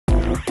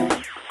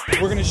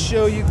We're going to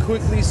show you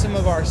quickly some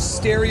of our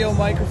stereo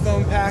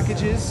microphone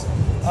packages.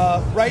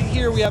 Right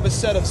here we have a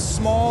set of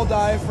small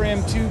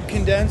diaphragm tube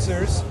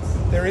condensers.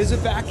 There is a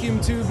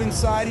vacuum tube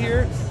inside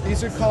here.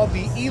 These are called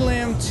the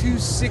ELAM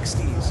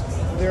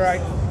 260s.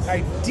 They're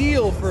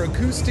ideal for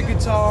acoustic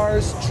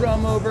guitars,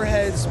 drum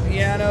overheads,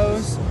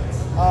 pianos.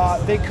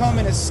 They come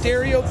in a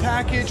stereo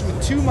package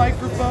with 2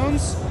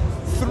 microphones,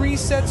 3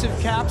 sets of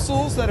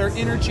capsules that are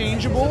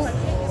interchangeable,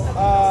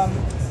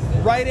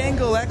 right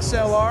angle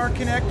XLR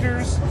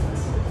connectors,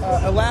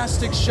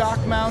 elastic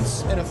shock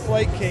mounts, and a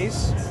flight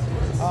case.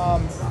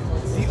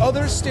 The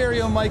other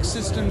stereo mic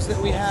systems that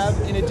we have,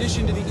 in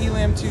addition to the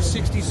ELAM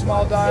 260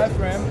 small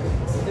diaphragm,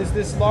 is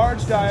this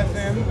large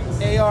diaphragm,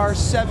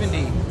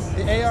 AR70.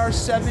 The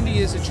AR70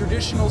 is a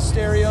traditional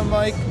stereo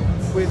mic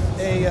with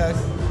a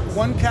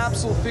one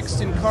capsule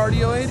fixed in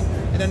cardioid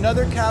and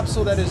another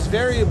capsule that is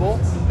variable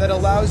that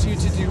allows you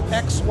to do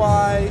X,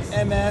 Y,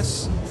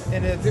 MS,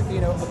 and a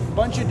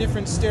bunch of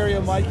different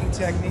stereo miking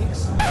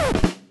techniques.